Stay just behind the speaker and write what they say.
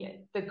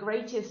the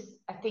greatest,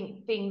 I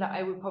think, thing that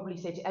I would probably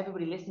say to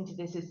everybody listening to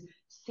this is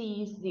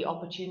seize the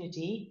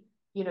opportunity.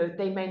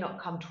 They may not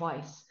come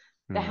twice.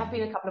 There have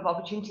been Mm. a couple of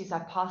opportunities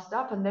I've passed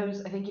up, and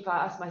those, I think, if I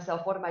ask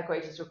myself, what are my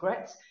greatest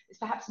regrets, is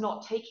perhaps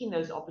not taking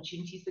those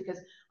opportunities because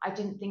I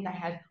didn't think I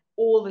had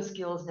all the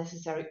skills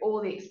necessary,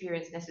 all the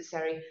experience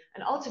necessary.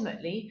 And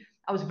ultimately,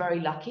 I was very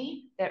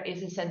lucky. There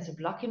is a sense of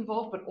luck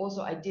involved, but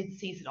also I did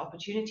seize an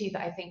opportunity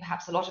that I think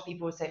perhaps a lot of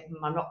people would say,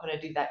 I'm not going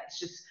to do that. It's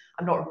just,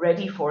 I'm not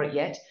ready for it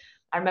yet.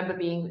 I remember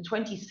being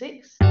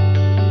 26.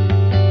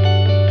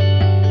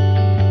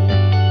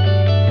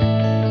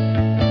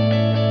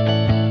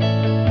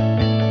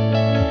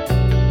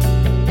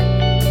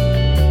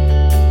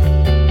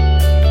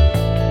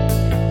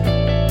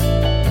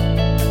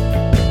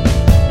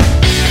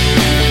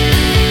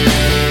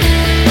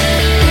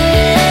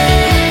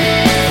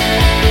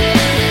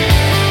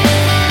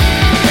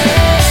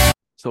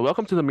 So,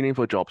 welcome to the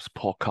Meaningful Jobs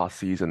podcast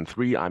season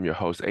 3. I'm your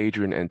host,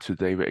 Adrian, and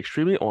today we're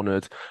extremely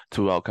honored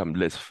to welcome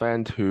Liz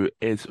Fent, who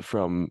is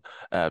from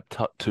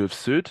Tuv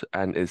Sud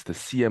and is the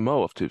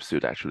CMO of Tuv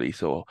Sud, actually.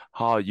 So,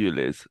 how are you,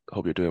 Liz?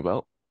 Hope you're doing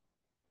well.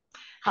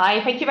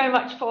 Hi, thank you very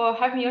much for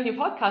having me on your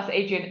podcast,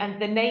 Adrian.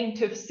 And the name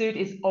Tuv Sud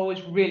is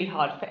always really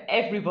hard for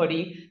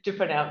everybody to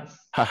pronounce.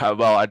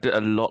 Well, I did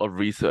a lot of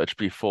research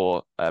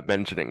before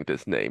mentioning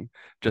this name,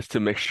 just to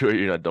make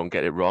sure don't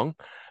get it wrong.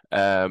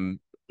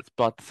 Um,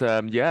 but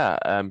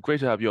great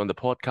to have you on the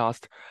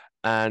podcast.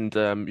 And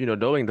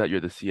knowing that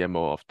you're the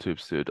CMO of Tuv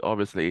Sud,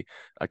 obviously,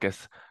 I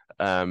guess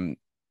um,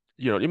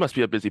 you must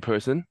be a busy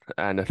person,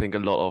 and I think a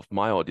lot of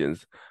my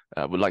audience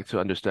would like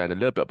to understand a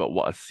little bit about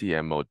what a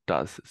CMO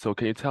does. So,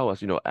 can you tell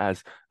us,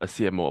 as a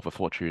CMO of a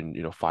Fortune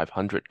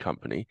 500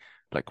 company,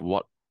 like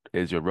what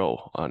is your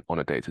role on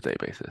a day-to-day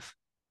basis?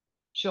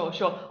 Sure,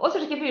 sure. Also,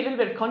 to give you a little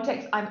bit of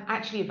context, I'm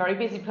actually a very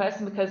busy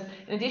person because,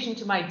 in addition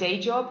to my day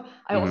job,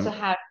 I Hmm. also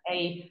have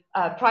a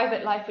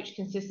private life which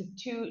consists of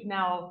two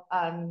now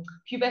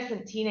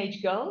pubescent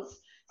teenage girls.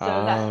 So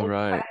that's Oh, also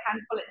quite right. a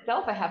handful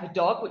itself. I have a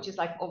dog, which is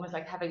like almost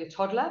like having a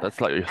toddler,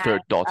 That's like your and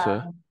third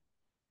daughter.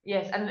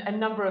 yes, and a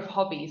number of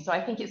hobbies. So I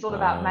think it's all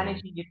about Oh.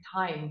 managing your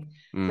time.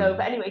 So,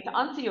 but Mm. anyway, to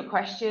answer your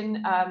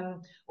question,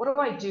 what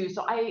do I do?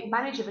 So I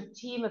manage a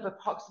team of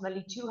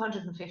approximately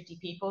 250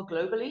 people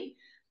globally.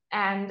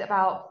 And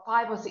about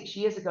 5 or 6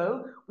 years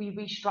ago, we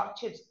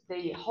restructured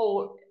the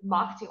whole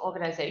marketing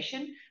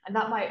organization. And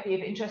that might be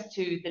of interest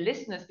to the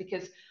listeners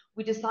because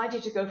we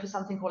decided to go for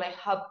something called a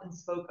hub and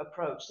spoke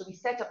approach. So we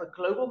set up a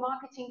global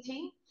marketing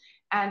team,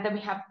 and then we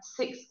have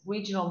 6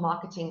 regional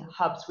marketing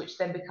hubs, which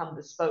then become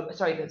the spokes.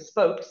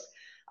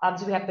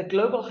 So we have the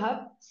global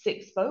hub,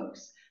 6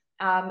 spokes,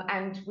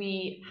 and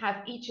we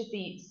have each of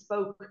the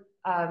spoke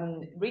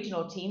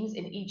regional teams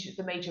in each of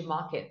the major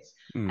markets.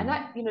 And Mm.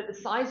 that, the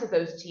size of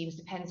those teams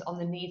depends on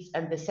the needs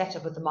and the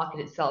setup of the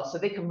market itself. So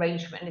they can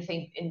range from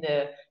anything in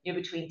the,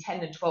 between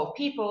 10 and 12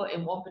 people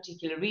in one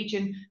particular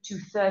region to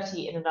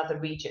 30 in another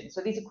region.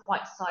 So these are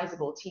quite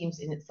sizable teams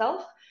in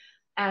itself.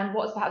 And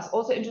what's perhaps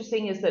also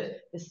interesting is that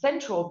the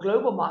central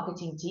global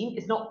marketing team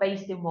is not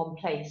based in one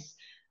place.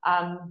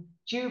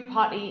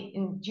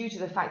 Due to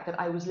the fact that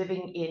I was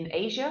living in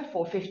Asia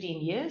for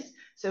 15 years.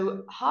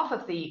 So half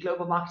of the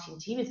global marketing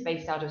team is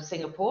based out of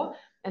Singapore,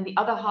 and the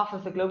other half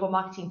of the global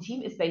marketing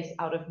team is based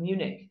out of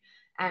Munich.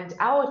 And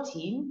our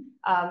team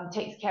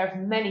takes care of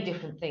many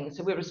different things.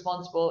 So we're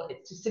responsible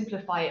to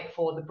simplify it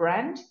for the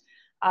brand.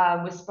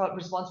 We're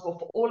responsible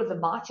for all of the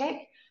MarTech,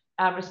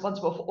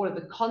 responsible for all of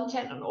the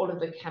content and all of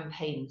the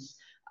campaigns.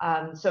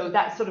 So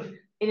that's sort of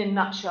in a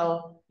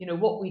nutshell,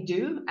 what we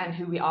do and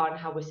who we are and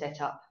how we're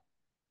set up.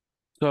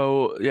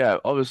 So yeah,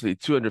 obviously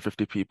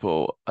 250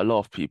 people, a lot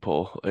of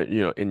people,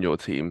 in your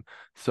team.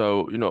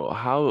 So,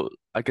 how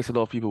I guess a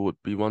lot of people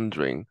would be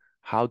wondering,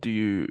 how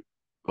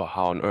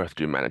on earth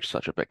do you manage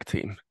such a big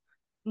team?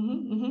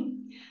 Mm-hmm,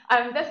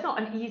 mm-hmm. That's not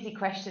an easy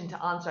question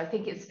to answer. I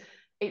think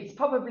it's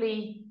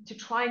probably to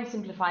try and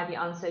simplify the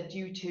answer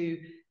due to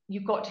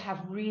you've got to have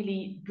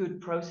really good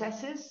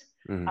processes,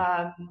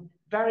 Mm.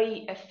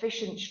 very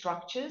efficient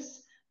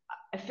structures,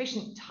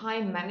 efficient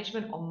time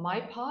management on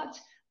my part,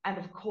 and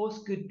of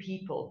course, good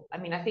people. I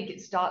mean, I think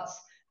it starts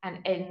and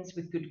ends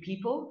with good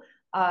people.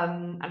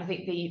 And I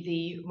think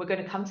the we're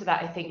going to come to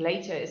that, I think,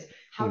 later, is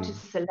how to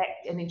Mm.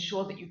 select and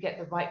ensure that you get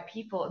the right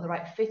people and the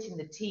right fit in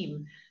the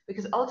team.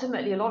 Because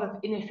ultimately, a lot of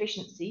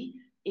inefficiency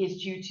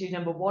is due to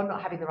number one,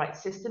 not having the right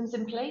systems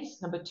in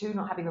place, number two,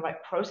 not having the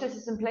right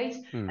processes in place,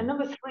 and Mm.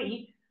 number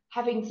three,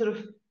 having sort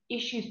of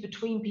issues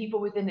between people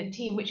within a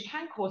team, which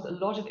can cause a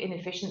lot of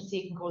inefficiency,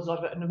 it can cause a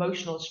lot of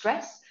emotional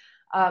stress.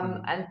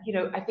 Mm. And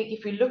I think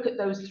if we look at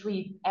those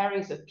 3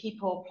 areas of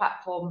people,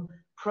 platform,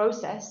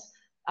 process,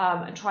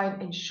 and try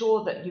and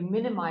ensure that you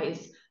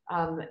minimize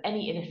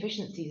any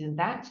inefficiencies in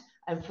that.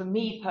 And for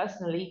me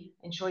personally,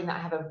 ensuring that I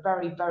have a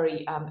very,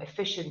 very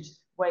efficient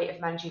way of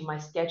managing my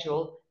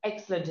schedule,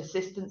 excellent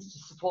assistants to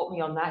support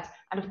me on that,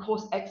 and of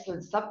course,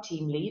 excellent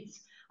sub-team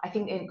leads. I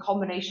think in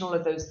combination, all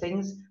of those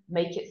things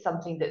make it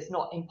something that's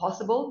not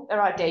impossible. There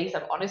are days,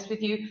 I'm honest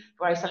with you,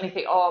 where I suddenly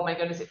think, oh my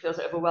goodness, it feels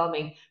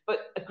overwhelming. But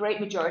a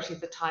great majority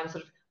of the time,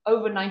 sort of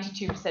over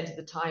 92% of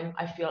the time,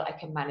 I feel I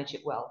can manage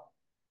it well.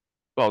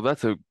 Well,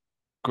 that's a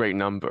great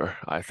number.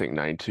 I think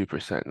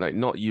 92%. Like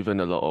not even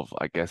a lot of,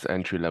 I guess,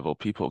 entry level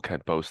people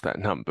can boast that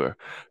number,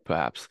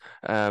 perhaps.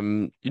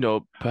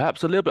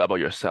 Perhaps a little bit about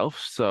yourself.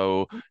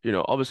 So,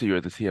 obviously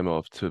you're the CMO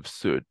of Tuv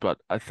Sud, but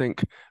I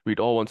think we'd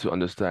all want to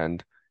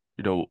understand,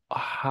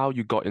 how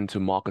you got into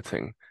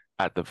marketing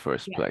at the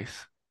first Yeah.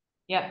 place.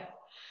 Yeah.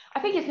 I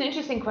think it's an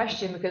interesting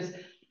question because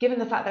given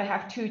the fact that I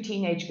have two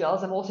teenage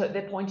girls, I'm also at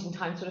their point in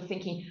time sort of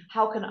thinking,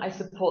 how can I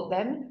support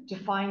them to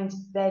find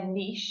their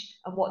niche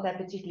and what they're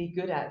particularly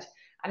good at?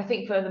 And I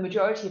think for the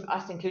majority of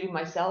us, including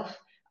myself,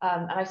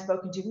 and I've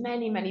spoken to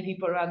many, many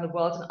people around the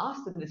world and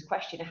asked them this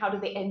question, how do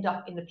they end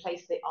up in the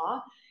place they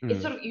are? It's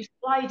Mm. sort of you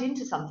slide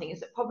into something.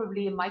 It's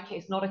probably in my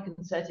case not a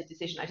concerted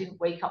decision. I didn't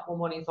wake up one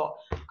morning and thought,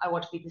 I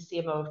want to be the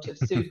CMO of Tuv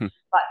Sud.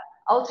 But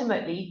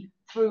ultimately,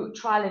 through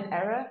trial and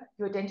error,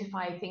 you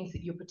identify things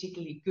that you're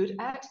particularly good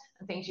at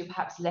and things you're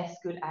perhaps less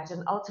good at.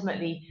 And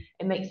ultimately,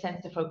 it makes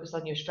sense to focus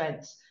on your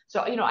strengths.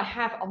 So, I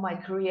have on my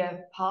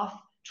career path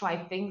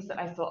tried things that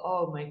I thought,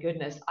 oh my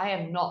goodness, I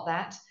am not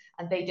that.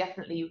 And they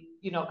definitely,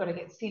 you're not going to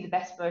get to see the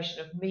best version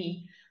of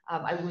me.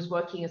 I was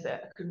working as a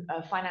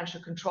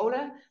financial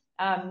controller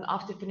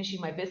after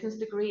finishing my business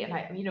degree. And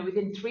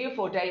within 3 or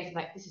 4 days, I'm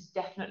like, this is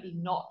definitely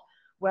not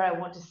where I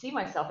want to see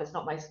myself. It's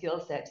not my skill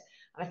set.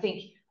 And I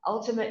think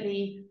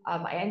ultimately,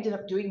 I ended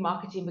up doing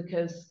marketing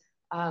because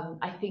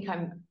I think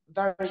I'm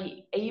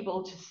very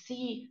able to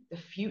see the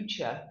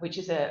future, which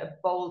is a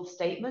bold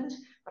statement,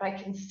 but I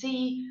can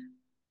see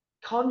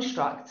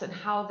constructs and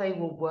how they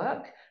will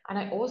work. And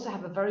I also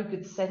have a very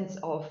good sense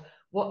of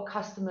what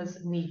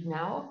customers need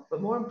now,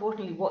 but more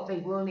importantly, what they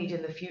will need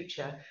in the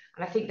future.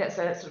 And I think that's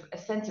a sort of a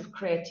sense of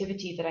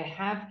creativity that I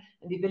have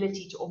and the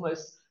ability to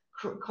almost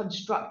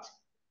construct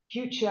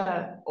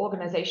future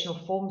organizational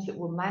forms that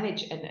will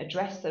manage and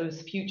address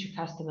those future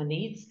customer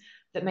needs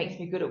that makes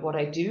me good at what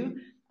I do.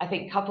 I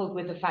think coupled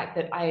with the fact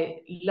that I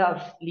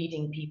love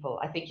leading people.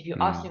 I think if you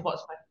ask me Mm.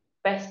 what's my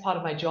best part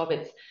of my job,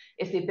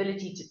 it's the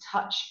ability to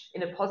touch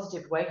in a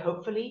positive way,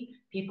 hopefully,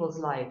 people's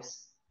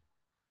lives.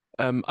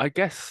 I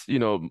guess,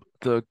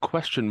 the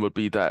question would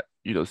be that,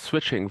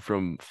 switching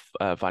from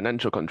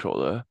financial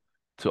controller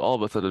to all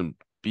of a sudden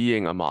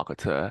being a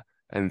marketer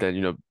and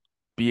then,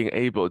 being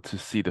able to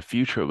see the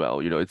future well,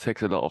 it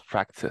takes a lot of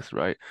practice,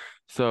 right?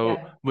 So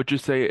Yeah. would you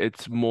say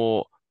it's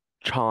more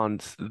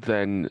chance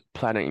than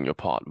planning in your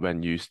part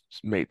when you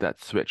made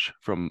that switch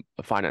from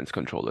a finance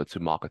controller to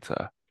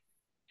marketer?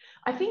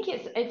 I think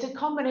it's a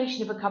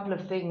combination of a couple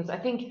of things. I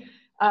think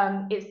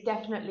it's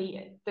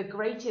definitely the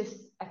greatest,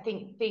 I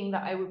think, thing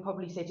that I would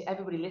probably say to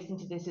everybody listening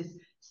to this is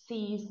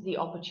seize the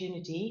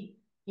opportunity.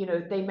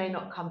 They may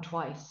not come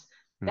twice.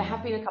 There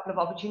have been Mm. a couple of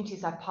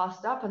opportunities I've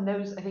passed up, and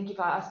those, I think, if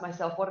I ask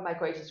myself, what are my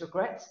greatest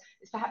regrets,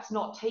 is perhaps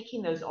not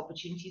taking those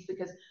opportunities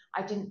because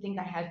I didn't think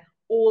I had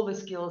all the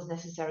skills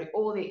necessary,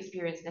 all the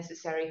experience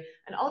necessary,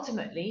 and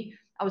ultimately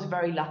I was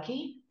very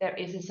lucky. There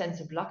is a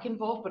sense of luck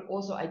involved, but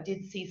also I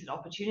did seize an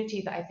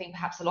opportunity that I think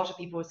perhaps a lot of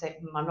people would say,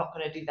 I'm not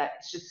going to do that.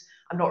 It's just,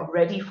 I'm not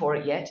ready for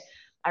it yet.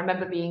 I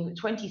remember being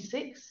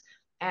 26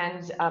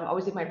 and I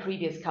was in my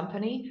previous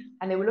company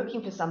and they were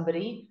looking for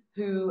somebody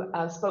who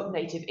spoke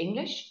native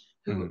English,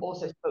 who Mm.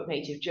 also spoke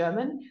native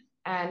German,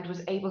 and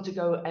was able to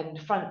go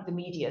and front the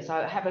media. So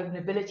I have an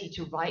ability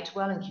to write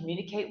well and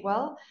communicate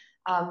well.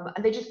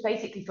 And they just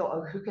basically thought,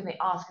 oh, who can they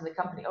ask in the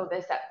company? Oh,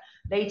 there's that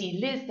lady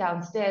Liz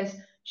downstairs.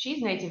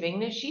 She's native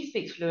English, she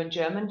speaks fluent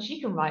German,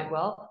 she can write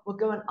well, we'll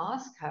go and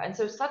ask her. And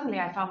so suddenly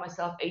I found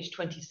myself age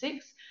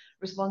 26,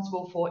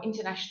 responsible for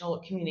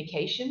international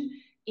communication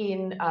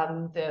in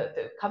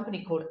the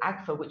company called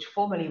AGFA, which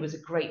formerly was a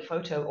great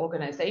photo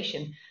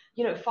organization.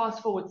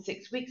 Fast forward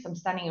 6 weeks, I'm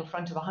standing in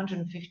front of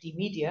 150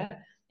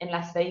 media in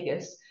Las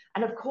Vegas.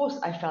 And of course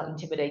I felt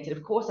intimidated,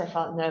 of course I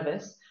felt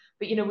nervous.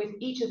 But with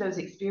each of those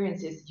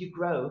experiences, you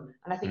grow.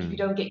 And I think if you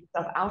Mm. don't get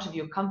yourself out of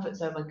your comfort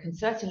zone and can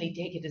certainly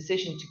take a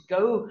decision to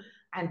go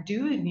and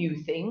do new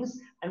things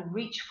and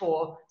reach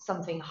for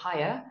something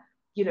higher,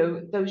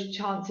 those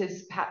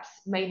chances perhaps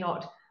may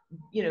not,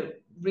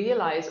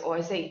 realize or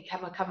I say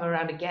come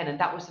around again. And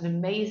that was an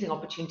amazing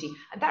opportunity.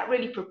 And that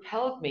really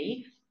propelled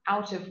me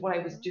out of what I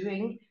was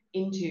doing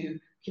into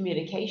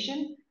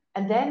communication.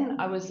 And then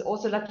I was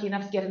also lucky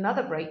enough to get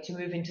another break to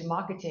move into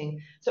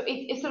marketing. So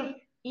it sort of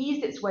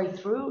eased its way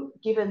through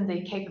given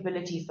the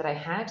capabilities that I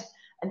had.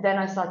 And then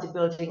I started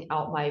building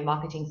out my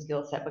marketing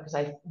skill set because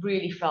I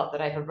really felt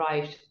that I've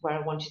arrived where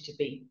I wanted to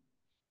be.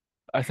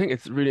 I think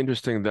it's really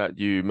interesting that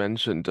you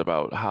mentioned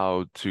about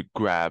how to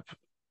grab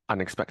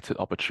unexpected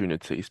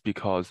opportunities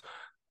because,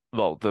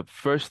 well, the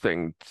first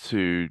thing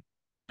to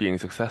being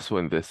successful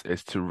in this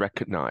is to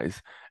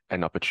recognize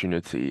an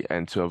opportunity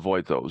and to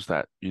avoid those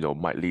that,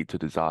 might lead to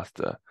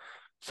disaster.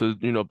 So,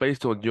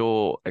 based on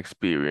your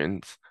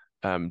experience,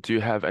 do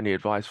you have any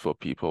advice for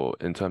people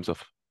in terms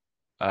of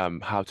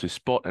how to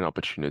spot an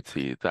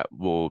opportunity that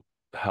will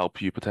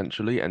help you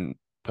potentially and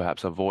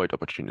perhaps avoid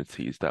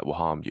opportunities that will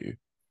harm you?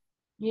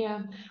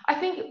 Yeah, I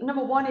think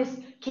number one is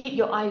keep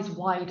your eyes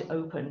wide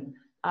open.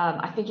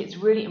 I think it's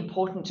really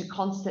important to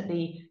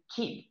constantly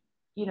keep,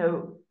 you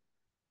know,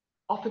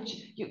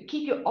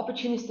 keep your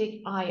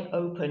opportunistic eye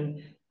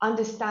open,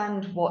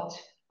 understand what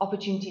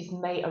opportunities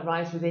may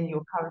arise within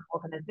your current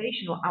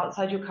organization or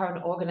outside your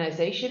current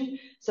organization.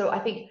 So I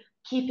think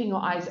keeping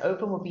your eyes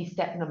open will be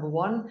step number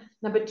one.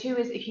 Number two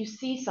is if you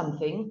see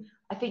something,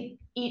 I think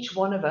each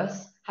one of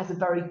us has a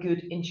very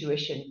good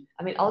intuition.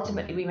 I mean,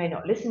 ultimately, we may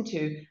not listen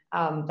to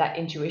that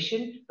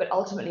intuition, but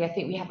ultimately, I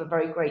think we have a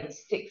very great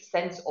sixth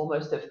sense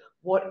almost of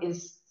what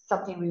is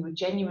something we would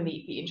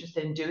genuinely be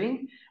interested in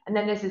doing. And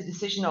then there's this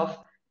decision of,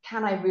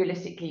 can I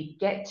realistically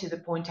get to the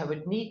point I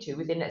would need to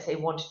within, let's say,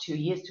 1 to 2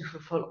 years to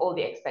fulfill all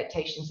the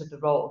expectations of the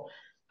role?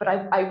 But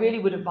I really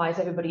would advise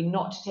everybody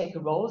not to take a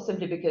role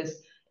simply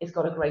because it's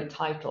got a great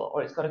title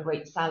or it's got a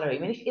great salary. I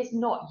mean, if it's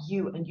not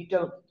you and you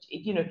don't,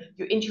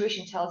 your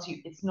intuition tells you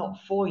it's not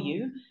for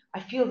you, I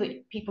feel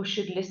that people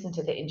should listen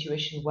to their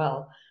intuition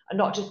well and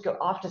not just go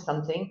after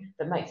something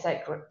that might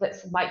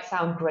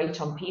sound great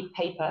on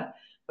paper,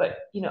 but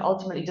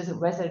ultimately doesn't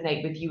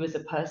resonate with you as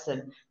a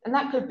person. And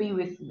that could be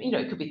with,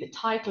 it could be the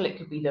title, it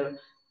could be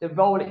the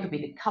role, it could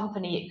be the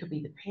company, it could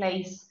be the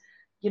place,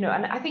 and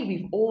I think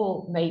we've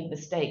all made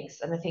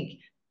mistakes. And I think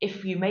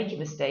if you make a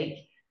mistake,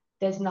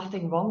 there's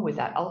nothing wrong with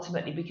that.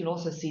 Ultimately, we can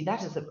also see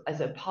that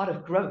as a part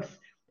of growth.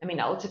 I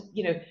mean,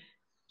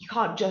 you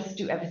can't just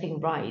do everything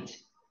right.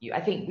 I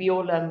think we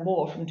all learn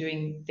more from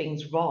doing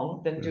things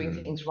wrong than doing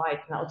Mm. things right.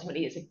 And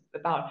ultimately, it's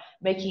about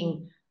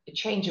making a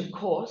change of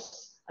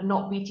course and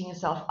not beating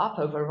yourself up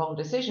over a wrong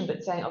decision,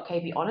 but saying, okay,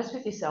 be honest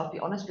with yourself, be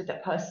honest with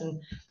that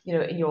person,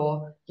 in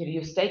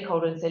your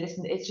stakeholder, and say,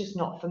 listen, it's just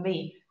not for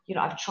me.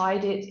 I've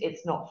tried it,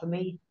 it's not for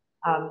me.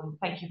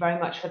 Thank you very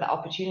much for that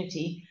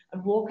opportunity,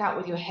 and walk out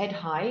with your head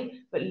high,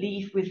 but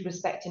leave with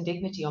respect and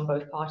dignity on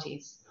both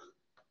parties.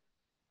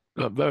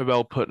 Very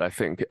well put, I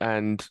think.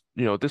 And,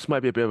 this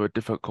might be a bit of a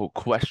difficult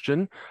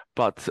question,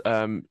 but,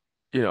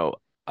 you know,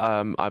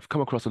 I've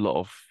come across a lot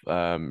of,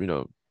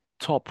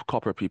 top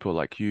corporate people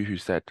like you who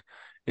said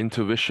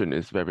intuition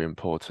is very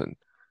important.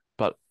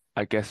 But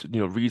I guess,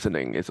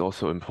 reasoning is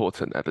also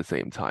important at the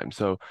same time.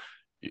 So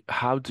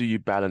how do you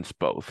balance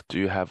both? Do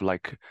you have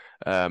like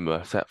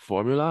a set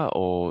formula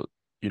or,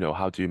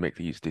 how do you make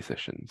these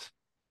decisions?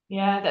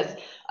 Yeah,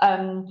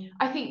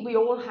 I think we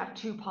all have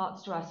two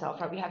parts to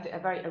ourselves, right? We have a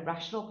very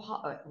irrational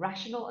part,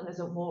 rational, and there's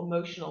a more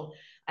emotional.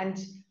 And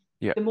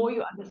Yeah. the more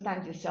you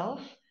understand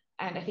yourself,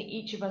 and I think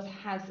each of us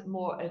has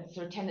more a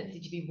sort of tendency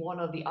to be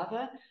one or the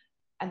other,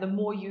 and the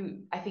more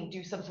you, I think,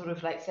 do some sort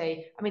of, like,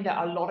 say, I mean, there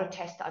are a lot of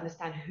tests to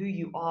understand who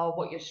you are,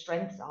 what your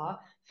strengths are.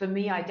 For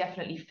me, I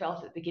definitely felt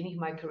at the beginning of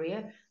my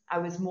career I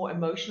was more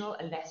emotional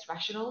and less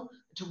rational.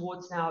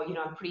 Towards now,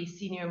 I'm pretty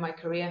senior in my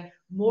career,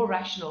 more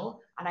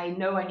rational, and I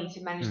know I need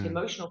to manage the Mm.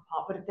 emotional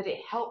part, but that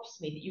it helps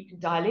me that you can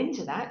dial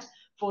into that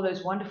for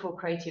those wonderful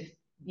creative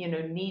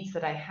needs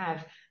that I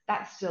have.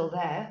 That's still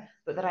there,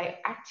 but that I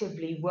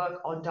actively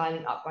work on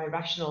dialing up my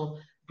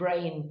rational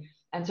brain.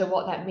 And so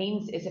what that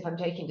means is if I'm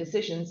taking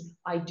decisions,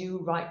 I do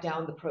write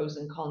down the pros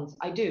and cons.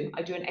 I do.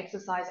 I do an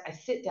exercise. I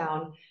sit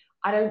down.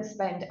 I don't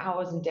spend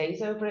hours and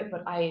days over it,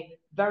 but I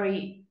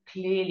very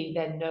clearly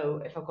then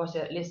know if I've got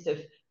a list of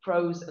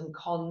pros and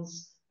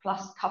cons,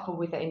 plus coupled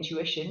with that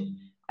intuition,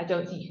 I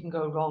don't think you can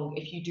go wrong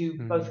if you do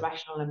both Mm.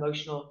 rational and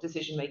emotional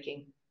decision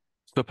making.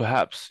 So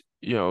perhaps,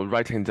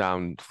 writing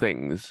down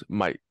things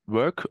might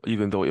work,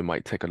 even though it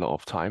might take a lot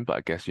of time. But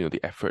I guess,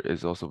 the effort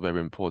is also very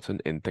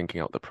important in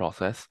thinking out the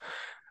process.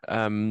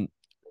 Um,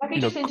 If I you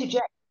could know, just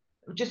interject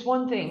just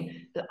one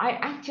thing, that I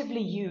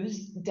actively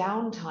use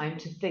downtime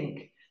to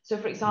think. So,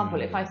 for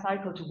example, if I mm,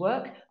 cycle to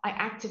work, I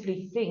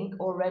actively think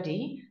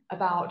already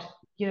about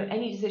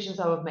any decisions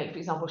I would make. For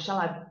example,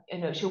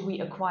 shall we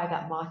acquire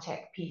that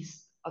Martech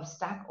piece of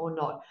stack or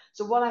not?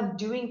 So while I'm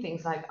doing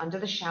things like under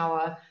the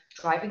shower,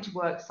 driving to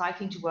work,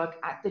 cycling to work,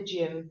 at the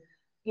gym,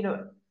 you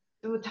know,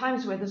 there were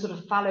times where there's sort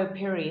of fallow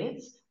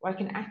periods where I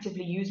can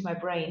actively use my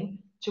brain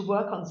to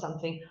work on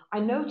something. I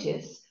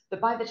notice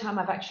that by the time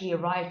I've actually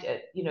arrived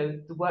at,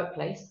 the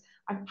workplace,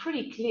 I'm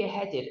pretty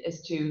clear-headed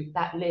as to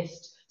that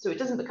list. So it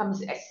doesn't become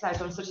this exercise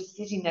where I'm sort of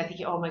sitting there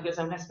thinking, oh my goodness,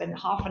 I'm going to spend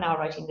half an hour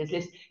writing this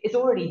list. It's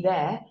already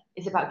there.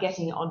 It's about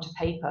getting it onto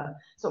paper.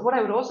 So what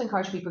I would also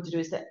encourage people to do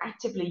is to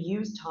actively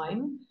use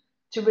time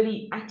to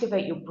really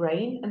activate your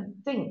brain and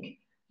think,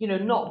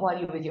 not while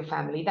you're with your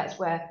family. That's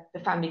where the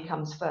family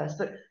comes first.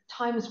 But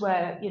times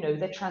where,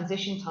 they're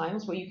transition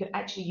times where you can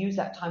actually use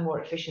that time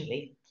more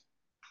efficiently.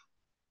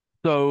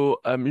 so,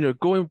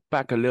 going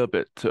back a little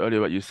bit to earlier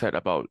what you said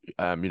about,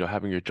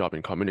 having your job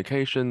in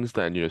communications,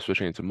 then,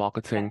 switching into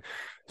marketing.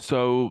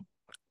 So,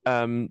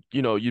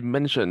 you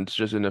mentioned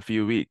just in a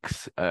few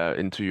weeks,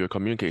 into your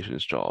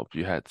communications job,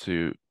 you had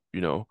to,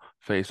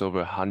 face over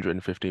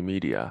 150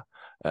 media,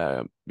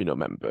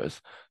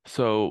 members.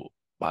 So,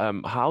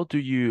 how do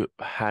you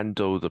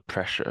handle the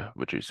pressure,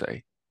 would you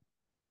say?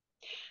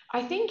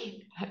 I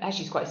think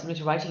actually it's quite similar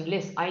to writing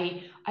lists.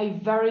 I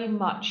very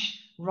much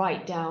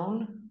write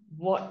down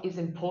what is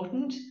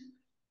important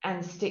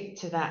and stick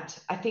to that.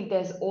 I think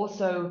there's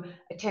also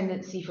a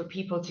tendency for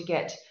people to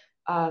get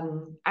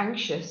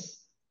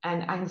anxious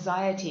And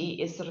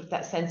anxiety is sort of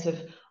that sense of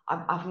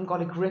I haven't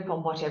got a grip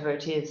on whatever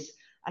it is.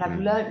 And I've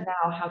Mm, learned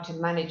now how to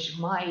manage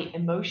my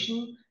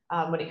emotion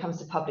when it comes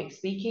to public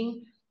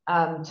speaking,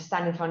 to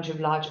stand in front of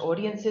large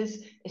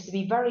audiences, is to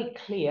be very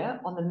clear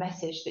on the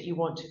message that you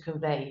want to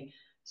convey.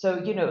 So,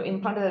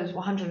 in front of those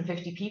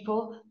 150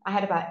 people, I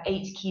had about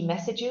 8 key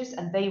messages,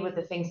 and they were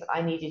the things that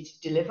I needed to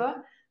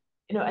deliver.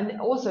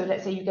 And also,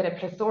 let's say you get a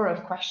plethora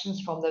of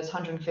questions from those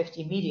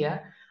 150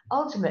 media.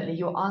 Ultimately,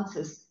 your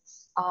answers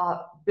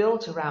are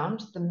built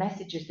around the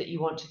messages that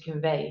you want to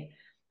convey.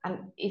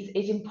 And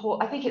it's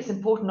important. I think it's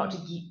important not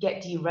to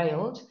get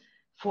derailed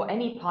for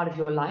any part of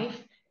your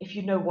life. If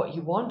you know what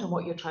you want and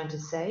what you're trying to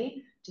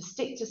say, to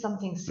stick to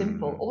something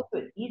simple, mm,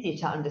 also easy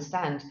to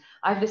understand.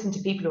 I've listened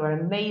to people who are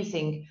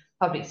amazing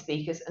public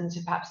speakers, and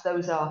to perhaps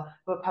those who are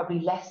probably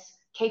less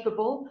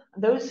capable,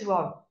 and those who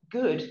are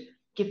good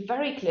give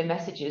very clear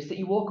messages that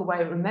you walk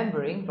away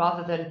remembering,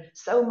 rather than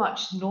so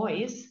much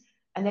noise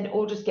and then it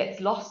all just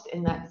gets lost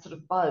in that sort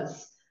of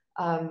buzz.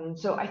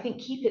 So I think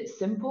keep it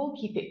simple,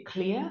 keep it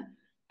clear.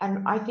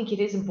 And I think it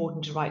is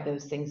important to write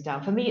those things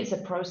down. For me, it's a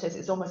process.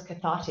 It's almost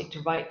cathartic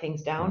to write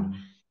things down. mm,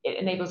 It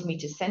enables me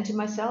to center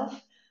myself.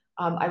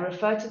 I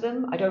refer to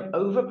them. I don't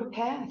over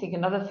prepare. I think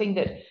another thing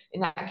that,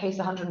 in that case,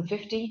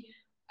 150,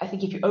 I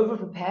think if you over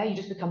prepare, you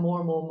just become more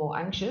and more and more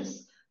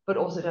anxious, but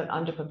also don't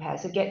under prepare.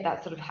 So get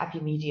that sort of happy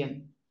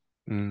medium.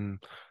 mm.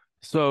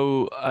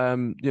 So,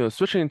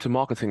 switching into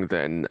marketing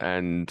then,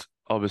 and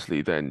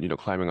obviously then,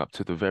 climbing up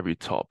to the very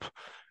top,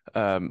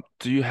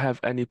 do you have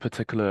any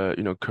particular,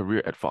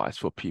 career advice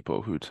for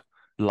people who'd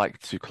like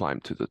to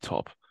climb to the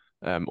top,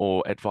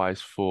 or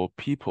advice for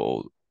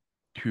people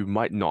who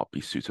might not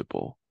be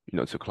suitable,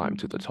 to climb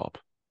to the top?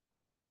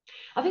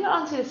 I think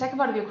I'll answer the second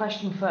part of your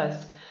question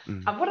first.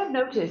 Mm, What I've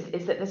noticed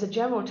is that there's a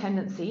general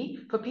tendency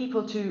for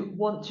people to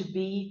want to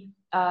be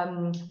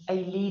a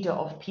leader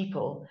of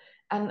people.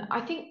 And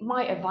I think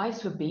my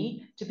advice would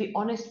be to be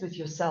honest with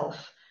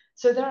yourself.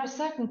 So there are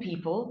certain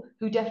people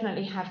who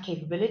definitely have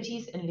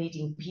capabilities in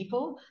leading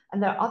people,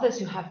 and there are others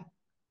who have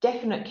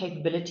definite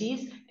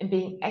capabilities in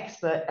being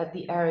expert at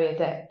the area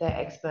that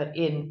they're expert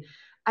in.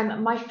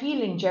 And my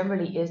feeling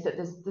generally is that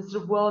this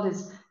sort of world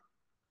is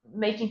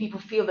making people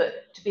feel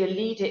that to be a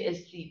leader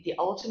is the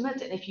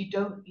ultimate, and if you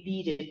don't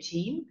lead a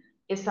team,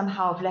 is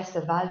somehow of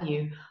lesser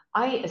value.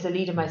 I, as a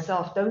leader mm,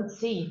 myself, don't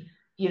see,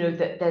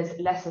 that there's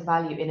lesser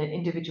value in an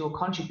individual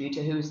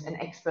contributor who's an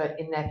expert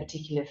in their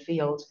particular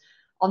field.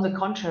 On the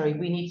contrary,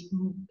 we need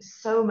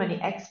so many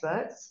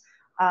experts,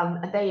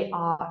 and they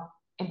are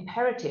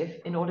imperative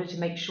in order to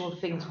make sure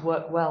things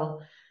work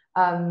well.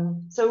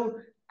 So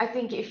I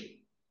think if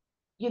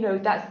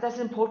that's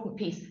an important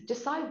piece.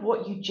 Decide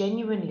what you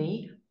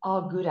genuinely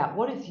are good at.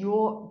 What is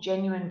your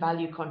genuine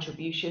value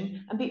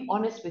contribution, and be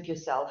honest with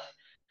yourself.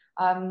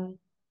 And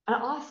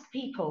ask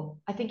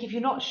people. I think if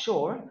you're not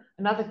sure,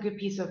 another good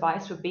piece of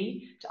advice would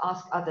be to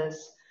ask others.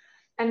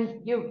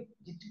 And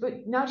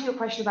but now to your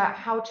question about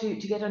how to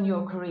get on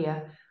your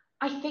career,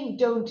 I think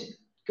don't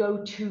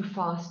go too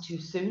fast too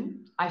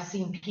soon. I've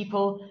seen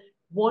people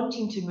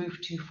wanting to move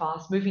too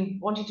fast,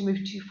 wanting to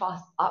move too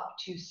fast up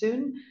too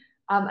soon.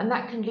 And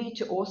that can lead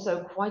to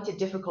also quite a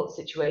difficult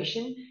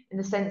situation, in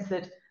the sense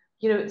that,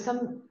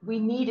 we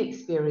need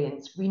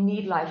experience, we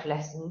need life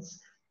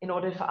lessons in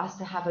order for us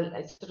to have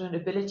a sort of an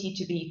ability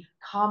to be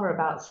calmer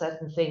about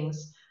certain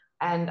things.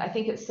 And I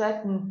think at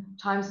certain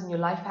times in your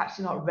life, perhaps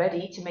you're not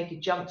ready to make a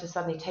jump to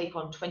suddenly take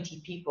on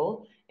 20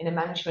 people in a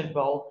management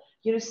role.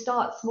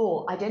 Start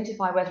small,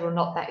 identify whether or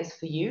not that is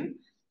for you.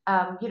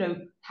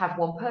 Have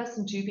one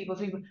person, two people,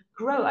 three people,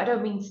 grow. I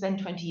don't mean spend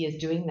 20 years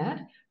doing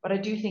that, but I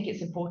do think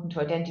it's important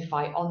to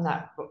identify on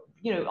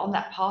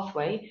that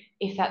pathway,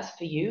 if that's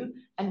for you.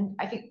 And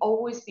I think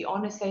always be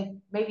honest, say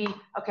maybe,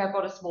 okay, I've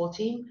got a small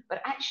team,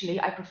 but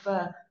actually I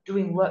prefer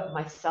doing work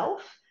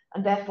myself,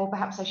 and therefore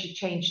perhaps I should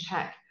change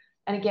tack.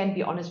 And again,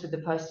 be honest with the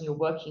person you're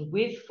working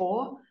with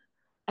for.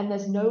 And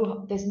there's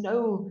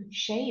no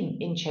shame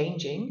in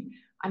changing.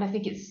 And I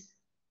think it's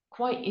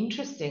quite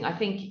interesting. I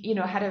think,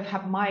 had I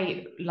had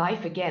my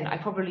life again, I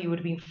probably would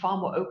have been far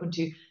more open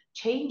to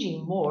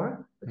changing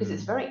more, because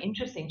it's mm. very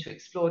interesting to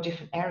explore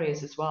different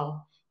areas as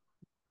well.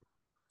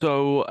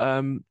 So,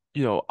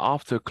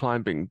 after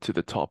climbing to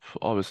the top,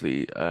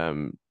 obviously,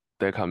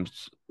 there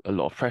comes a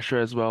lot of pressure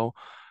as well.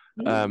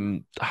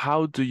 Mm.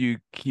 How do you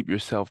keep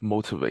yourself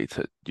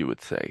motivated, you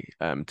would say,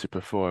 to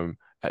perform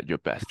at your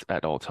best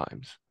at all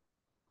times?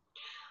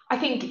 I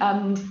think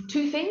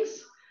two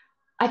things.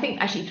 I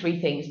think actually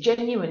three things.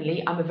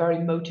 Genuinely, I'm a very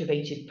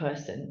motivated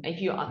person. If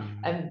you are,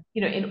 Mm.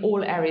 in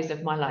all areas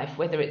of my life,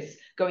 whether it's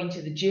going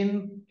to the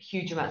gym,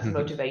 huge amounts of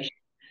motivation,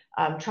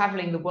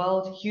 traveling the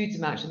world, huge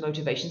amounts of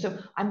motivation. So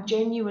I'm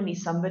genuinely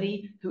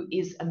somebody who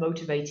is a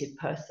motivated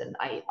person.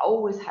 I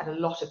always had a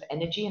lot of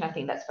energy, and I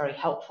think that's very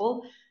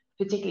helpful,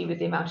 particularly with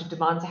the amount of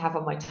demands I have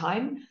on my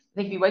time. I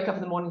think if you wake up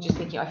in the morning just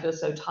thinking, I feel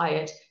so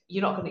tired,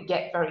 you're not going to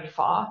get very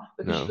far,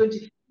 because you're No. going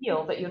to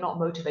feel that you're not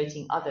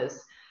motivating others.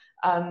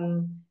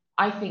 Um,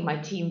 I think my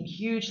team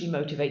hugely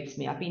motivates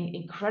me. I've been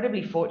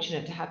incredibly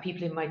fortunate to have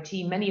people in my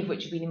team, many of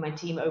which have been in my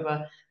team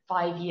over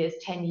 5 years,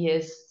 10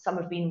 years. Some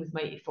have been with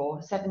me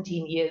for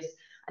 17 years.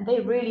 And they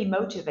really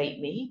motivate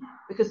me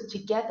because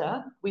together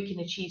we can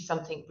achieve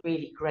something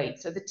really great.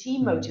 So the team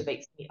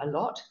motivates me a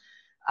lot.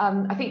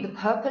 I think the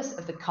purpose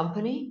of the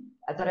company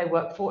that I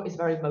work for is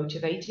very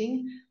motivating.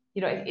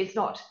 It's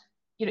not,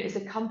 it's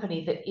a company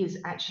that is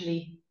actually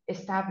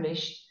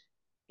established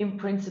in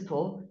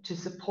principle to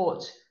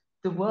support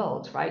the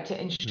world, right? To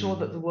ensure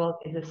that the world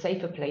is a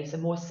safer place, a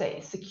more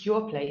safe,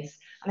 secure place.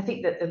 And I think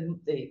that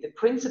the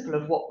principle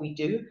of what we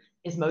do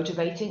is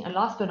motivating. And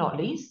last but not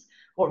least,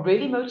 what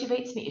really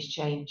motivates me is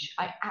change.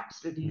 I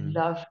absolutely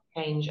love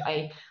change.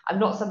 I'm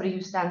not somebody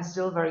who stands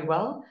still very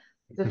well.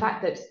 The fact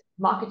that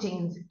marketing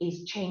is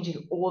changing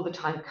all the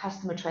time,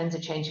 customer trends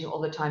are changing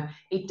all the time,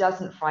 it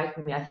doesn't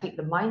frighten me. I think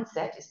the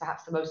mindset is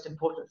perhaps the most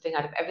important thing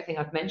out of everything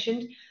I've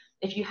mentioned.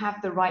 If you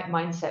have the right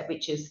mindset,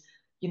 which is,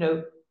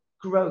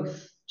 growth,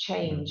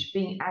 change,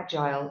 being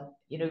agile,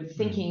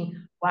 thinking,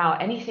 wow,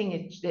 anything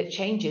that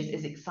changes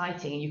is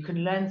exciting and you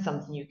can learn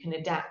something, you can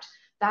adapt.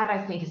 That I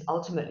think is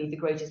ultimately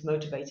the greatest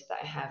motivator that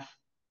I have.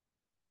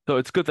 So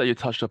it's good that you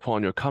touched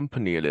upon your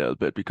company a little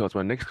bit because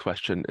my next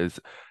question is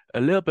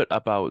a little bit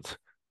about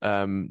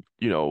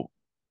you know,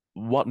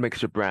 what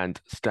makes your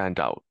brand stand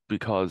out?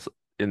 Because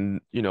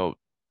in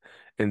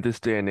this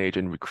day and age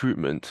in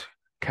recruitment,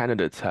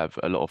 candidates have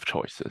a lot of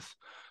choices.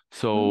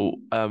 So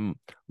Mm.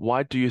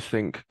 why do you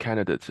think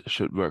candidates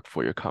should work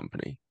for your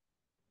company?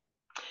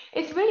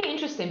 It's really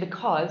interesting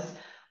because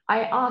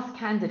I ask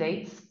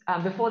candidates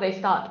before they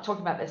start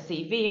talking about their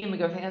CV and we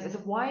go things. I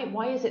said,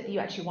 why is it that you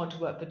actually want to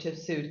work for Tuv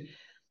Sud?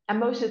 And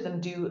most of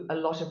them do a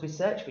lot of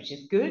research, which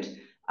is good.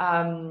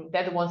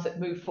 They're the ones that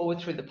move forward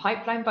through the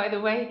pipeline, by the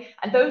way.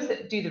 And those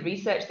that do the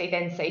research, they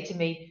then say to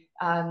me,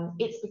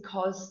 it's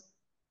because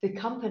the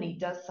company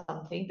does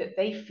something that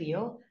they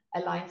feel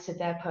aligns to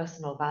their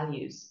personal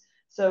values.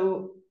 So,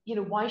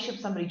 why should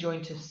somebody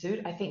join Tuv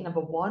Sud? I think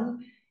number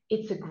one,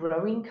 it's a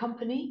growing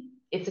company.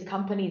 It's a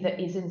company that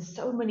is in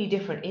so many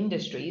different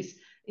industries.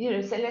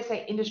 So let's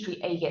say industry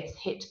A gets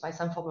hit by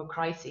some form of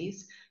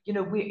crisis,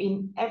 we're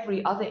in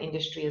every other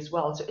industry as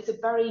well. So it's a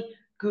very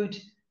good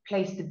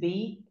place to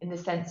be in the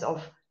sense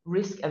of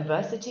risk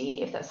aversity,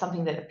 if that's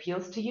something that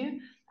appeals to you.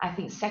 I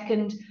think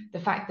second, the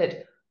fact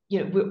that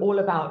we're all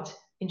about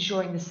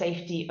ensuring the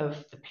safety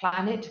of the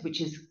planet, which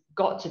has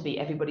got to be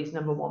everybody's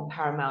number one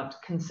paramount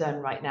concern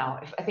right now.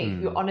 I think if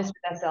we're Mm, honest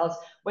with ourselves,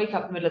 wake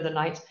up in the middle of the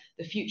night,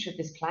 the future of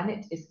this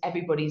planet is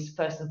everybody's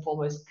first and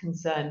foremost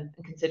concern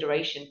and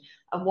consideration.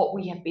 And what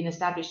we have been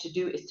established to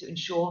do is to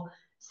ensure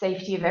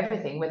safety of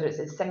everything, whether it's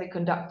a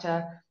semiconductor,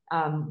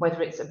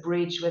 whether it's a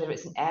bridge, whether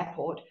it's an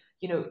airport,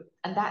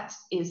 and that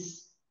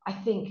is, I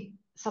think,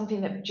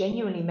 something that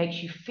genuinely makes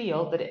you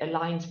feel that it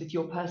aligns with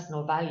your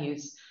personal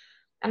values.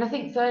 And I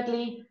think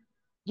thirdly,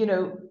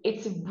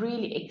 it's a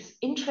really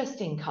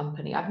interesting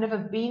company. I've never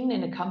been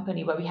in a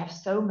company where we have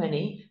so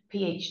many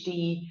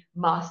PhD,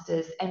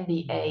 masters, mm,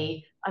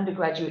 MBA,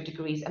 undergraduate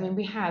degrees. I mean,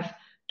 we have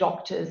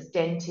doctors,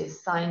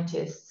 dentists,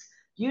 scientists,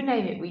 you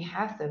name it, we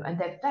have them. And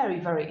they're very,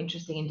 very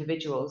interesting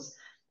individuals.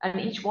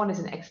 And each one is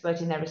an expert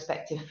in their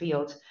respective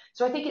field.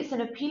 So I think it's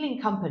an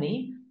appealing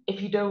company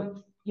if you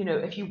don't,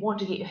 if you want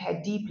to get your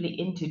head deeply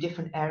into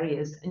different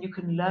areas and you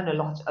can learn a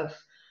lot of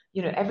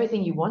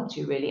everything you want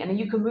to really, and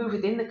you can move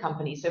within the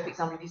company. So for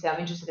example, if you say I'm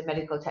interested in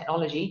medical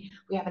technology,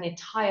 we have an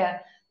entire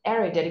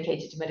area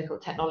dedicated to medical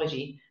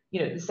technology.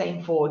 The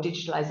same for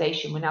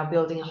digitalization. We're now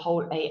building a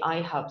whole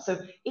AI hub. So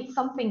it's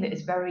something that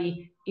is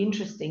very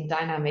interesting,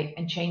 dynamic,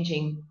 and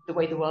changing the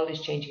way the world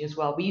is changing as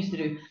well. We used to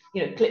do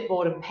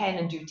clipboard and pen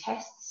and do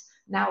tests.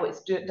 Now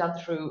it's done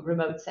through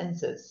remote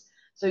sensors.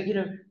 So,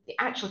 the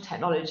actual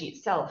technology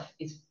itself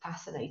is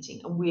fascinating,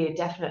 and we're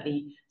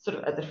definitely sort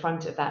of at the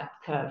front of that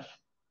curve.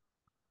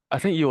 I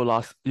think you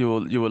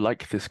will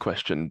like this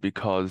question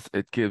because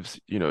it gives,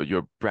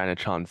 your brand a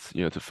chance,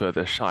 to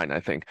further shine, I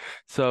think.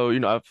 So,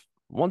 I've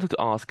wanted to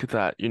ask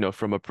that,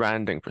 from a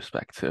branding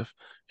perspective,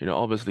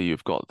 obviously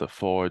you've got the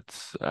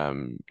Fords,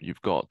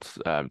 you've got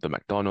the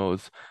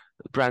McDonald's,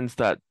 brands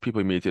that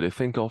people immediately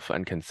think of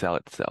and can sell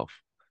itself.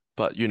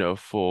 But,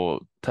 for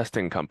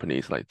testing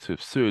companies like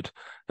Tuv Sud,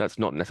 that's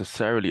not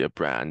necessarily a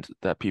brand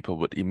that people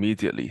would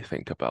immediately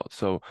think about.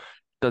 So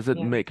does it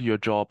Yeah. make your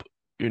job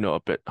a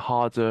bit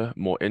harder,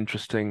 more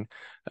interesting,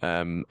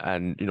 and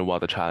what are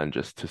the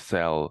challenges to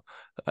sell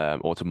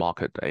or to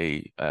market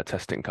a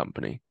testing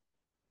company?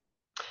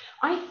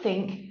 I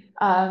think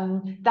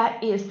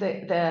that is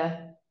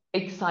the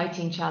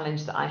exciting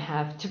challenge that I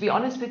have. To be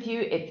honest with you,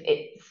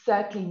 it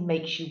certainly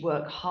makes you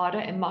work harder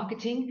in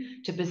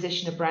marketing to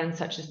position a brand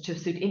such as to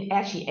suit in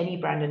actually any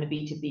brand in a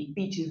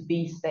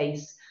B2B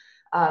space.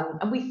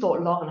 And we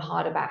thought long and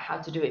hard about how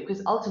to do it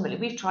because ultimately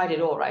we've tried it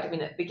all, right? I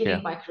mean, at the beginning Yeah.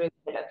 of my career,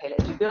 we said, okay,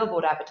 let's do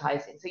billboard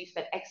advertising. So you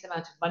spend X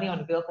amount of money on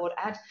a billboard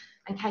ad,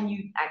 and can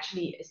you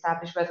actually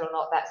establish whether or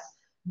not that's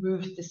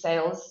moved the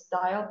sales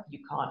dial? You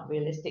can't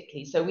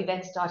realistically. So we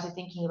then started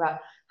thinking about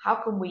how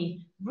can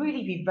we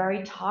really be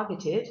very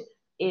targeted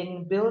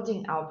in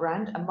building our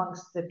brand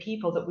amongst the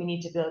people that we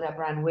need to build our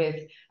brand with.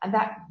 And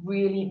that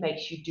really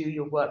makes you do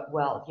your work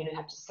well. You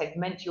have to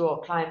segment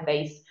your client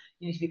base.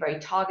 You need to be very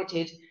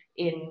targeted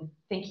in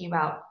thinking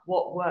about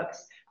what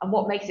works. And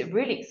what makes it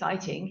really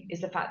exciting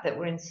is the fact that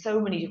we're in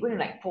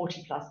like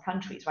 40 plus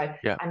countries, right?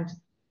 Yeah. And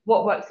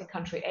what works in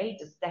country A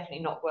does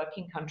definitely not work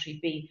in country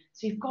B.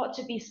 So you've got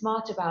to be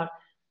smart about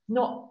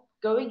not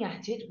going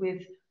at it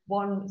with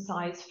one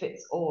size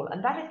fits all.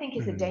 And that, I think,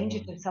 is a danger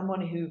to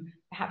someone who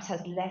perhaps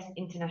has less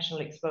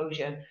international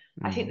exposure.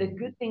 I think the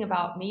good thing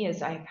about me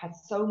is I've had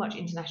so much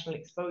international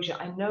exposure.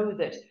 I know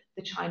that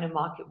the China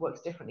market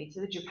works differently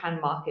to the Japan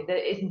market.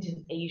 There isn't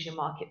an Asia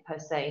market per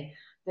se.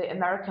 The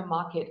American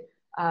market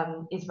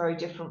is very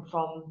different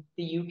from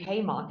the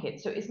UK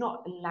market. So it's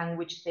not a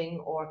language thing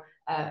or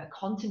a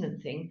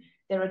continent thing.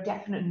 There are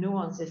definite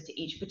nuances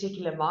to each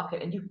particular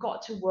market, and you've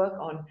got to work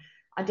on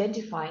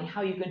identifying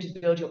how you're going to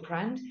build your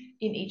brand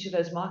in each of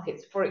those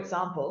markets. For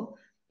example,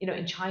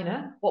 in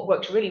China, what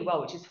works really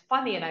well, which is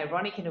funny and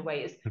ironic in a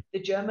way, is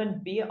the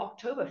German beer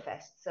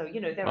Oktoberfest. So,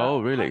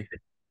 Oh, really?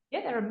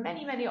 there are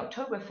many, many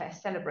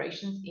Oktoberfest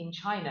celebrations in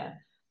China,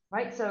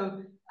 right?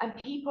 So, and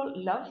people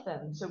love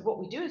them. So what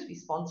we do is we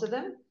sponsor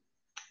them.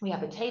 We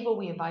have a table,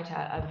 we invite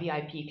our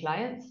VIP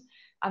clients.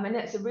 And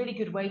that's a really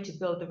good way to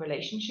build the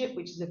relationship,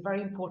 which is a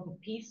very important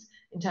piece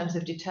in terms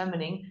of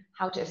determining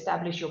how to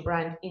establish your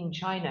brand in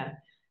China.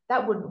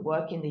 That wouldn't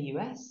work in the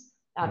US.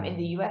 In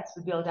the US,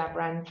 we build our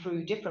brand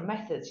through different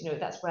methods.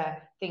 That's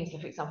where things,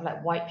 for example,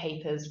 like white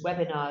papers,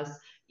 webinars,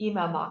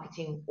 email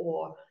marketing,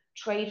 or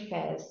trade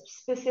fairs,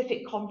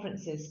 specific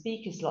conferences,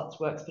 speaker slots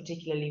works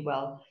particularly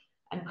well.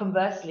 And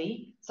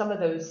conversely, some of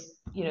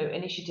those,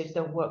 initiatives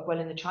don't work well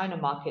in the China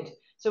market.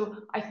 So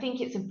I think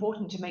it's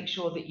important to make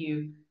sure that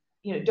you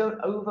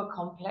don't over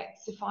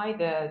complexify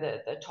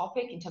the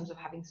topic in terms of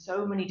having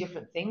so many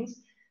different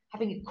things,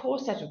 having a core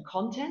set of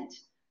content,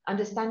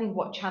 understanding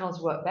what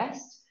channels work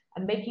best,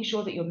 and making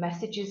sure that your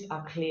messages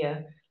are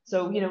clear.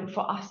 So,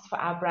 for us, for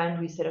our brand,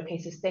 we said, okay,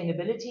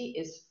 sustainability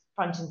is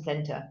front and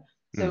center.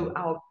 So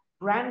our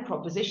brand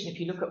proposition,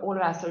 if you look at all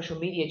of our social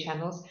media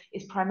channels,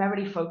 is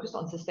primarily focused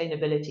on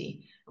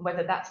sustainability. And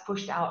whether that's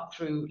pushed out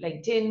through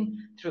LinkedIn,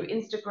 through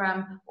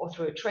Instagram, or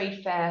through a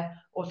trade fair,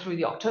 or through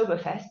the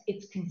Oktoberfest,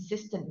 it's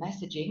consistent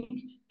messaging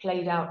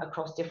played out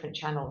across different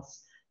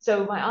channels.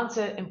 So my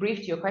answer in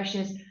brief to your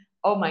question is,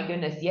 oh my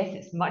goodness, yes,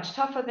 it's much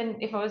tougher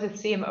than if I was a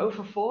CMO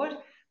for Ford,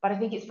 but I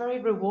think it's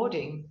very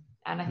rewarding.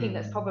 And I think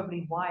that's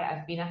probably why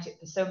I've been at it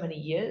for so many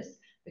years,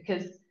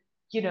 because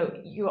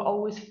you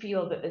always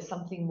feel that there's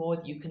something more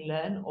that you can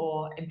learn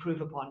or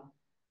improve upon.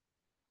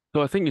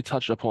 So I think you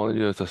touched upon,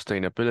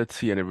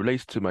 sustainability, and it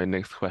relates to my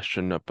next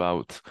question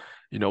about,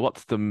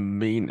 what's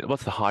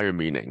the higher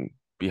meaning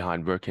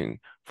behind working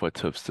for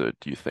Tuv Sud,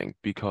 do you think?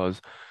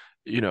 Because,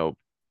 you know,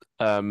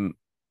 um,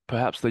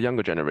 perhaps the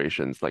younger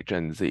generations like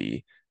Gen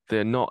Z,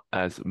 they're not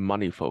as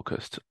money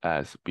focused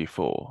as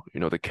before.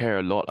 They care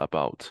a lot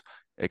about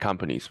a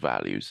company's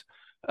values.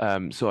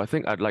 So I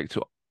think I'd like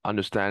to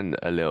understand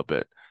a little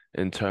bit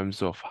in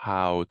terms of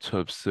how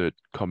Tuv Sud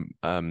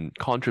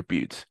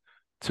contributes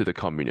to the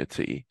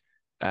community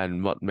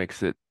and what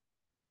makes it,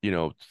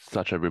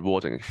 such a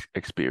rewarding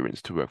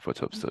experience to work for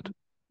Tuv Sud.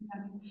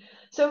 Yeah.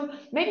 So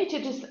maybe to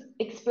just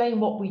explain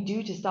what we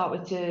do to start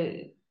with,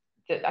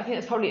 I think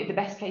that's probably the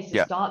best place to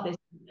Yeah. start this.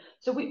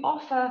 So we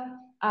offer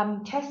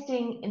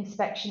testing,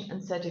 inspection,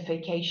 and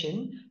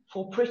certification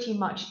for pretty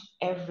much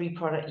every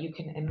product you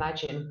can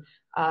imagine,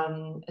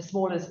 as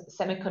small as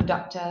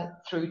semiconductor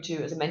through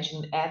to, as I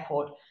mentioned,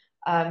 airport.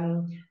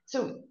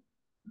 So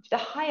the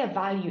higher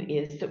value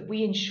is that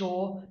we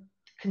ensure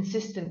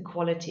consistent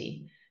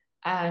quality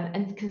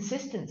and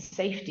consistent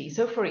safety.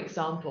 So, for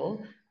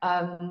example,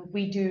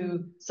 we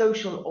do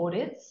social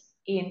audits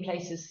in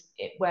places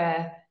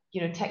where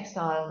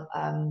textile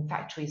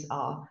factories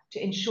are,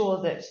 to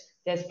ensure that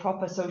there's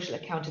proper social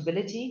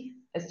accountability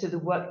as to the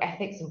work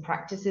ethics and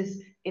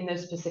practices in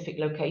those specific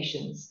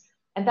locations.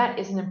 And that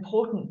is an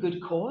important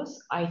good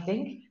cause, I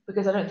think,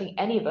 because I don't think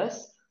any of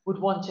us would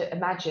want to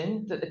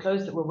imagine that the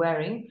clothes that we're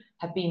wearing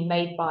have been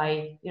made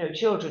by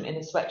children in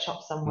a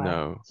sweatshop somewhere.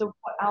 No. So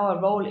what our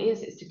role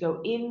is to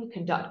go in,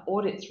 conduct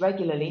audits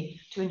regularly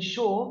to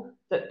ensure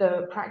that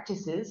the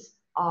practices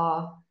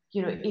are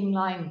in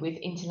line with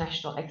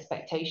international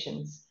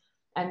expectations.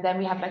 And then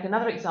we have like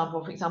another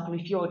example. For example,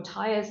 if your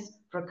tires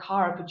for a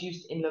car are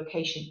produced in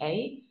location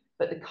A,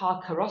 but the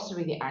car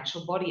carrossery, the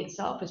actual body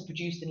itself, is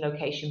produced in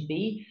location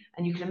B,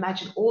 and you can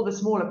imagine all the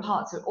smaller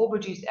parts are all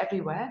produced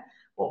everywhere.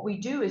 What we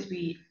do is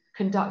we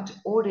conduct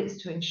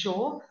audits to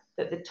ensure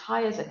that the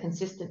tires are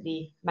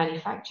consistently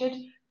manufactured,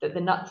 that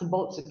the nuts and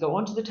bolts that go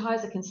onto the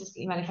tires are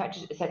consistently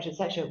manufactured, etc.,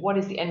 etc. What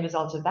is the end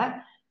result of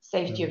that?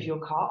 Safety of your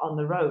car on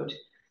the road.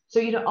 So,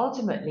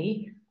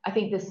 ultimately, I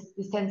think this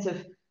sense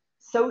of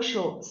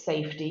social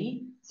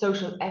safety,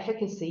 social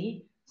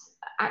efficacy,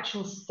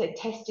 actual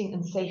testing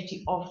and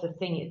safety of the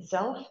thing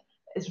itself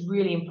is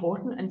really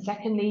important. And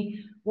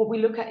secondly, what we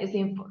look at is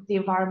the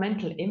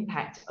environmental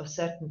impact of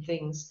certain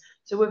things.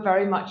 So we're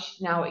very much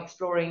now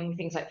exploring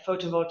things like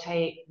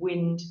photovoltaic,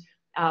 wind,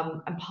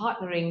 and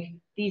partnering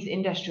these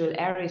industrial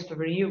areas for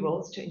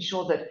renewables to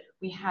ensure that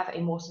we have a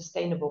more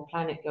sustainable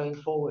planet going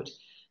forward.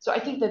 So I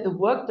think that the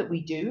work that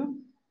we do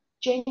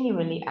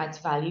genuinely adds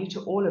value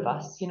to all of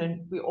us.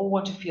 We all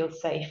want to feel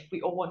safe.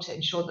 We all want to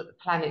ensure that the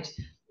planet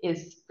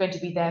is going to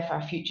be there for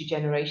our future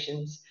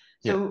generations.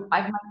 Yeah. So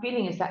my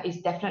feeling is that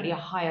is definitely a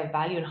higher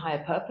value and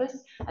higher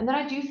purpose. And then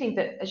I do think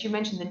that, as you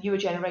mentioned, the newer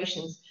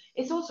generations,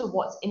 it's also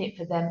what's in it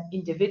for them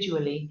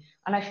individually.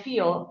 And I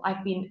feel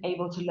I've been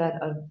able to learn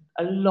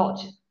a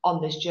lot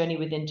on this journey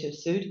within Tuv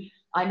Sud.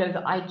 I know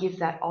that I give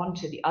that on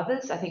to the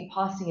others. I think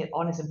passing it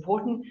on is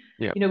important.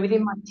 Yeah.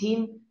 Within my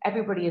team,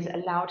 everybody is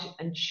allowed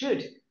and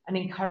should and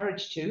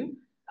encouraged to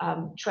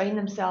train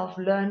themselves,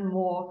 learn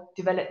more,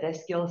 develop their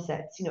skill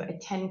sets,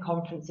 attend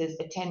conferences,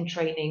 attend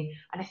training.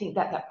 And I think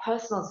that that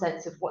personal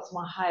sense of what's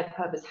my higher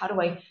purpose, how do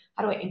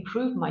I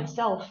improve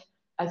myself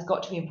has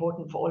got to be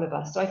important for all of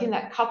us. So I think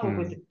that coupled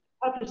with Mm.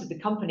 the purpose of the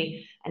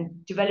company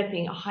and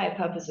developing a higher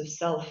purpose of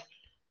self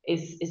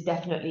is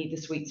definitely the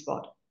sweet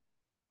spot.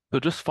 So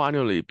just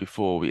finally,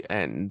 before we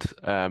end,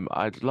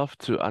 I'd love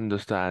to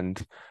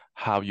understand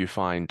how you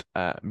find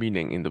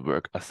meaning in the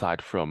work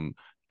aside from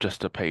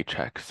just a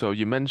paycheck. So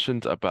you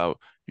mentioned about,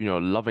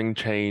 loving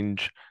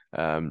change,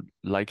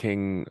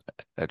 liking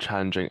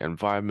challenging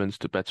environments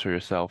to better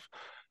yourself.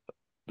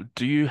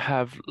 Do you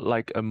have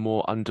like a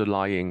more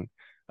underlying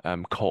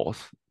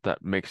cause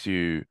that makes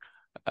you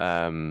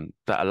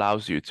that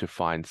allows you to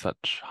find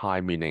such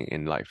high meaning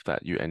in life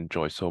that you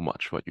enjoy so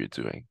much what you're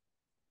doing?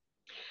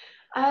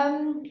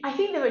 I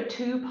think there are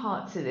two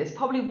parts to this.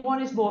 Probably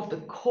one is more of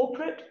the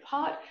corporate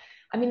part.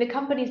 I mean, the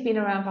company's been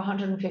around for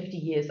 150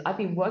 years. I've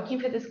been working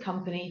for this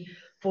company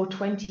for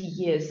 20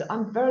 years. So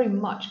I'm very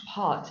much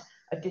part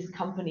of this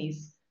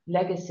company's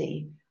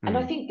legacy. And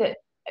I Mm. think that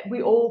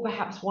we all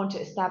perhaps want to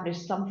establish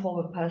some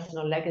form of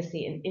personal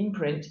legacy and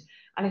imprint.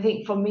 And I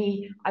think for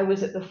me, I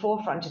was at the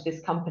forefront of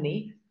this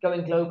company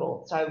going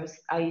global. So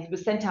I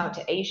was sent out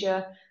to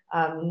Asia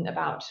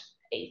about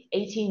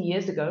 18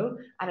 years ago,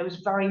 and it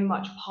was very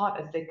much part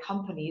of the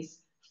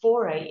company's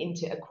foray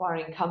into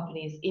acquiring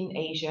companies in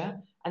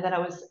Asia. And then I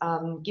was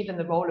given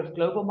the role of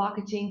global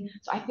marketing.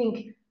 So I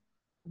think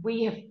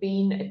we have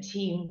been a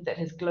team that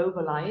has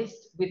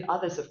globalized with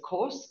others, of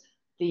course,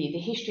 the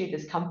history of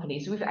this company.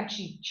 So we've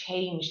actually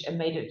changed and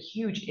made a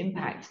huge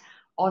impact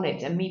on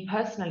it. And me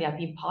personally, I've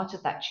been part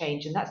of that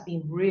change, and that's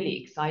been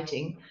really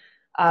exciting.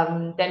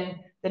 Then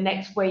the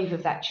next wave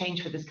of that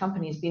change for this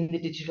company has been the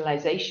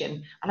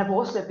digitalization. And I've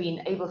also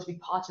been able to be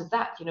part of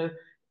that.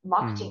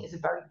 Marketing Mm. is a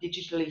very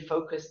digitally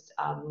focused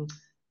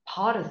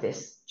part of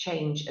this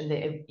change and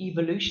the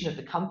evolution of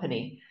the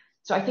company.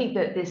 So I think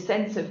that this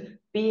sense of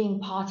being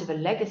part of a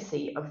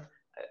legacy of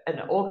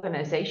an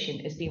organization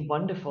has been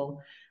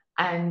wonderful.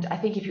 And I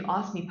think if you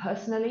ask me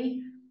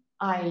personally,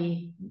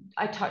 I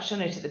touched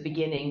on it at the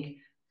beginning.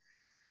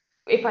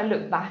 If I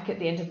look back at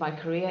the end of my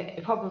career,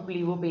 it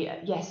probably will be,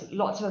 yes,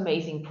 lots of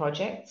amazing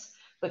projects,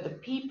 but the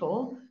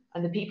people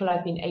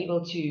I've been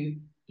able to,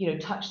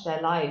 touch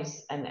their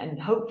lives and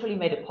hopefully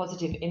made a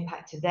positive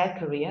impact to their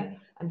career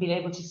and been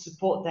able to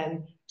support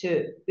them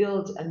to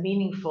build a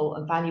meaningful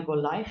and valuable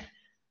life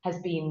has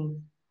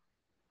been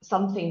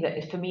something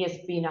that for me has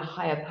been a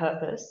higher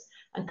purpose.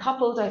 And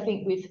coupled, I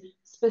think, with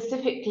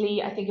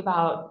specifically, I think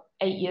about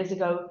 8 years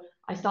ago,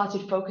 I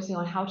started focusing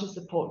on how to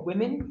support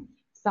women,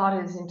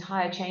 started this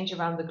entire change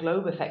around the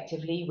globe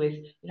effectively with,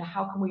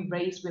 how can we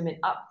raise women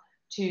up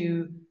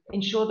to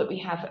ensure that we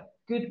have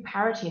good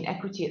parity and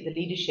equity at the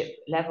leadership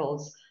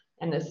levels.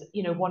 And as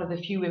one of the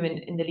few women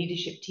in the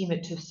leadership team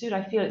at Tuv Sud,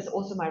 I feel it's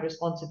also my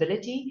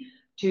responsibility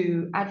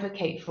to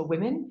advocate for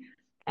women.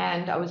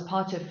 And I was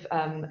part of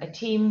a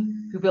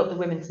team who built the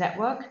Women's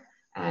Network.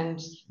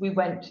 And we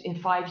went in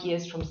 5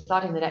 years from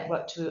starting the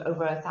network to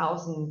over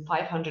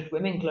 1,500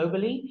 women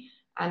globally.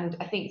 And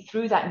I think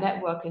through that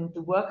network and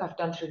the work I've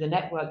done through the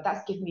network,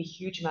 that's given me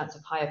huge amounts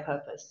of higher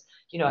purpose.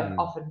 I've Mm.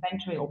 offered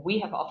mentoring, or we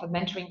have offered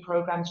mentoring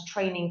programs,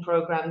 training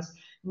programs,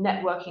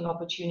 networking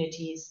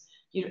opportunities.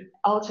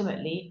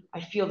 Ultimately, I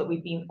feel that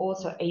we've been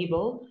also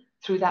able,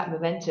 through that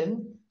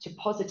momentum, to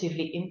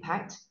positively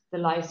impact the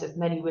lives of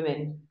many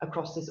women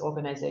across this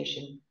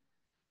organization.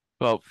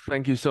 Well,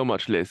 thank you so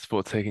much, Liz,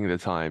 for taking the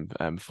time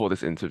for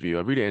this interview.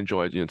 I really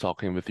enjoyed,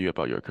 talking with you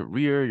about your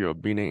career, your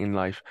meaning in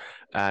life,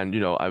 and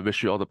I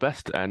wish you all the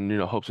best and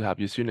hope to have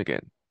you soon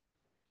again.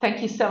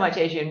 Thank you so much,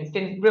 Adrian. It's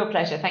been a real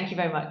pleasure. Thank you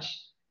very much.